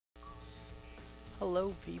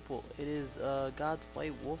Hello people, it is God's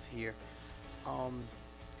White Wolf here. Um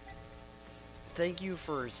Thank you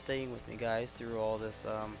for staying with me guys through all this.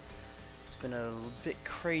 It's been a bit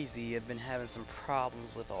crazy. I've been having some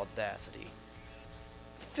problems with Audacity.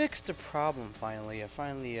 Fixed the problem finally. I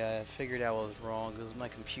finally figured out what was wrong. It was my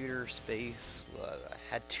computer space. I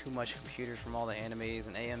had too much computers from all the animes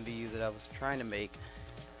and AMVs that I was trying to make.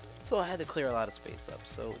 So I had to clear a lot of space up.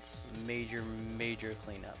 So it's major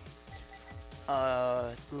cleanup.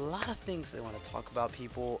 A lot of things I want to talk about,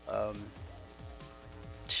 people.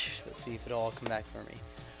 Let's see if it'll all come back for me.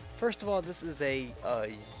 First of all, this is a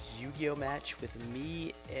Yu-Gi-Oh match with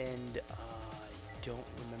me and I don't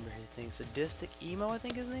remember his name. Sadistic Emo, I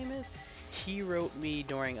think his name is. He wrote me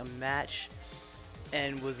during a match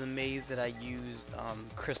and was amazed that I used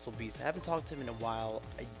Crystal Beast. I haven't talked to him in a while.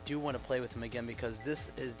 I do want to play with him again because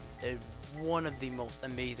this is one of the most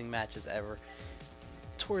amazing matches ever.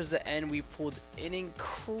 Towards the end, we pulled an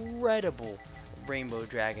incredible Rainbow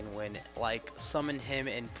Dragon win. Like, summoned him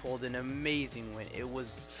and pulled an amazing win. It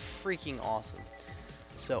was freaking awesome.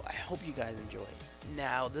 So I hope you guys enjoy.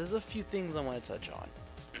 Now, there's a few things I want to touch on.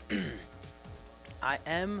 I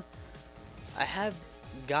have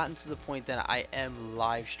gotten to the point that I am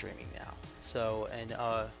live streaming now. So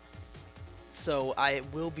I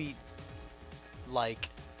will be like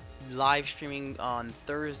live streaming on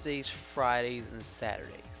Thursdays, Fridays, and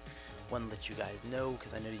Saturdays. Want to let you guys know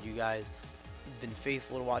because I know that you guys have been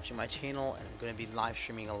faithful to watching my channel, and I'm going to be live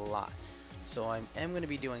streaming a lot. So I am going to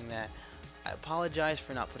be doing that. I apologize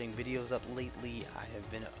for not putting videos up lately. I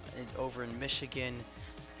have been over in Michigan,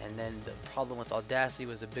 and then the problem with Audacity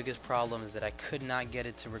was the biggest problem is that I could not get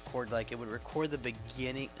it to record. Like, it would record the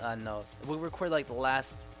beginning. No, it would record like the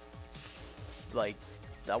last, like,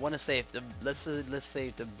 I want to say if the let's say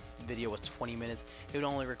if the video was 20 minutes, it would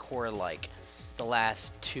only record like the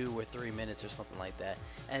last 2 or 3 minutes or something like that,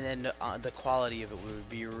 and then the quality of it would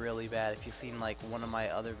be really bad. If you've seen like one of my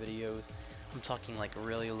other videos, I'm talking like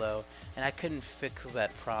really low, and I couldn't fix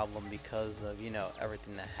that problem because of, you know,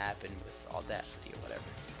 everything that happened with Audacity or whatever.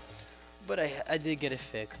 But I did get it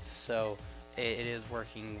fixed, so it is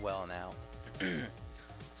working well now.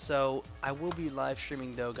 So I will be live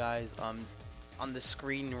streaming though, guys. On the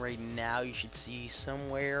screen right now, you should see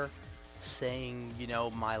somewhere saying, you know,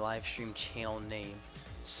 my live stream channel name.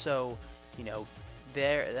 So, you know,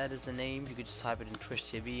 that is the name. You could just type it in Twitch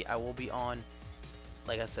TV. I will be on,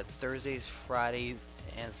 like I said, Thursdays, Fridays,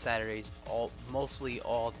 and Saturdays, mostly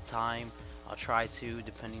all the time. I'll try to,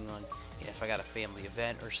 depending on, you know, if I got a family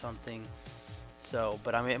event or something. So,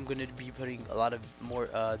 but I'm going to be putting a lot of more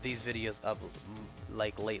these videos up,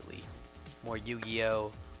 like lately. More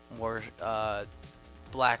Yu-Gi-Oh, more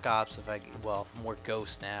Black Ops, more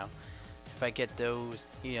Ghost now. If I get those,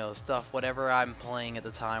 you know, stuff, whatever I'm playing at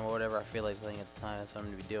the time, or whatever I feel like playing at the time, that's what I'm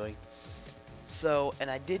going to be doing. So, and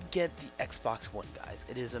I did get the Xbox One, guys.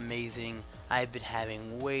 It is amazing. I've been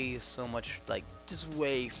having so much, like, just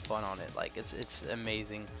way fun on it. Like, it's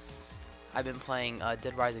amazing. I've been playing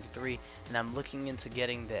Dead Rising 3, and I'm looking into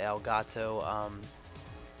getting the Elgato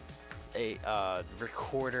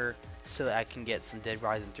recorder so that I can get some Dead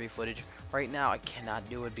Rising 3 footage. Right now, I cannot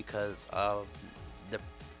do it because of the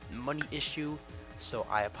money issue, so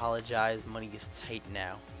I apologize. Money is tight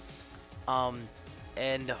now.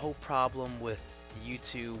 And the whole problem with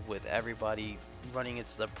YouTube, with everybody running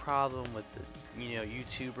into the problem with the, you know,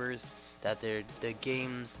 YouTubers, that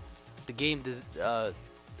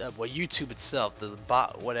well, YouTube itself, the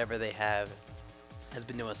bot, whatever they have, has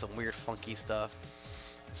been doing some weird funky stuff.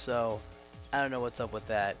 So I don't know what's up with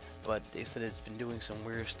that, but they said it's been doing some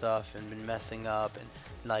weird stuff and been messing up, and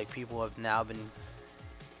like people have now been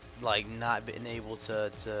like not been able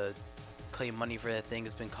to claim money for that thing.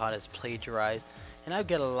 It's been caught as plagiarized, and I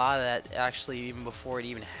get a lot of that actually even before it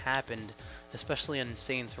even happened, especially on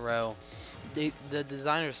Saints Row. The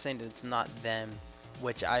designers saying that it's not them,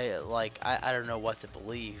 which I don't know what to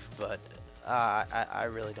believe, but I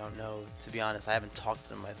really don't know, to be honest. I haven't talked to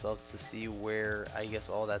them myself to see where I guess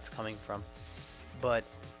all that's coming from, but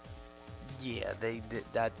yeah,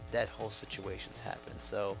 that whole situation's happened.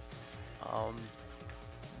 So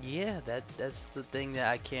yeah, that's the thing, that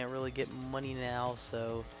I can't really get money now,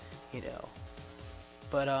 so, you know.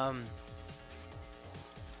 But oh,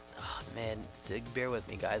 man, bear with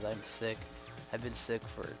me, guys. I'm sick. I've been sick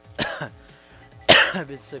for I've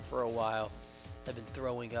been sick for a while. I've been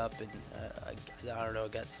throwing up, and I don't know, I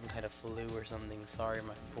got some kind of flu or something. Sorry,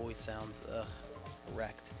 my voice sounds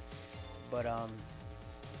wrecked. But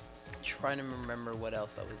trying to remember what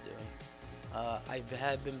else I was doing. I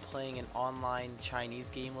have been playing an online Chinese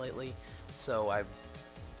game lately, so I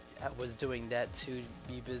was doing that to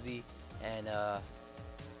be busy. and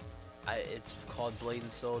it's called Blade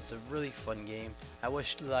and Soul. It's a really fun game. I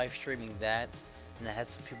wish live streaming that, and I had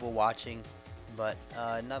some people watching, but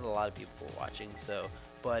not a lot of people were watching. So,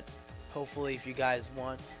 but hopefully, if you guys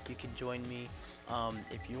want, you can join me.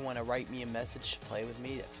 If you want to write me a message to play with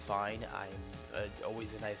me, that's fine. I'm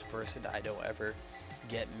always a nice person. I don't ever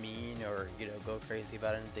get mean or go crazy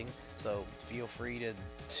about anything. So feel free to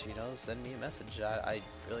send me a message. I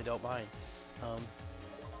really don't mind.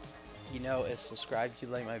 Subscribe if you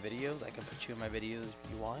like my videos. I can put you in my videos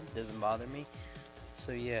if you want. It doesn't bother me.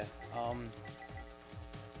 So yeah,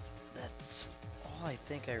 that's all I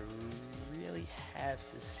think I really have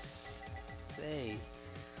to say.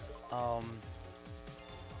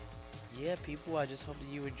 Yeah, people, I just hope that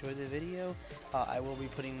you enjoyed the video. I will be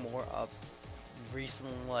putting more up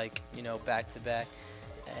recently, like, back to back.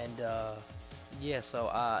 And yeah,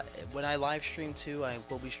 so when I live stream too, I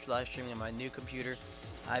will be live streaming on my new computer.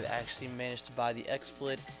 I've actually managed to buy the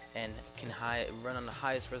XSplit and can run on the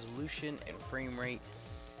highest resolution and frame rate.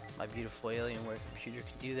 My beautiful Alienware computer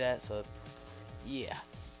can do that. So yeah.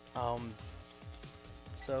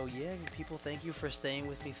 So yeah, people, thank you for staying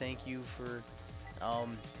with me. Thank you for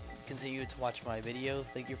continue to watch my videos.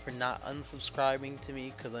 Thank you for not unsubscribing to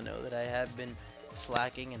me, because I know that I have been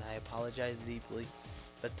slacking, and I apologize deeply.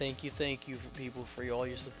 But thank you for people, for all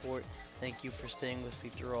your support. Thank you for staying with me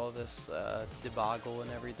through all this debacle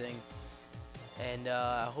and everything. And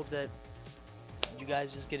I hope that you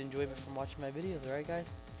guys just get enjoyment from watching my videos. Alright,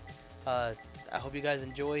 guys? I hope you guys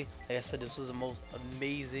enjoy. Like I said, this was the most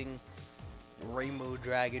amazing Rainbow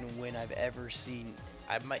Dragon win I've ever seen.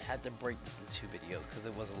 I might have to break this in 2 videos because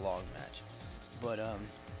it was a long match. But,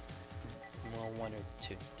 well, 1 or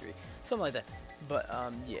 2, 3, something like that. But,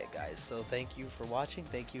 yeah, guys, so thank you for watching.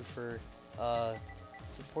 Thank you for,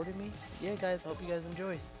 supporting me. Yeah, guys, hope you guys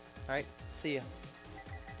enjoy. Alright, see ya.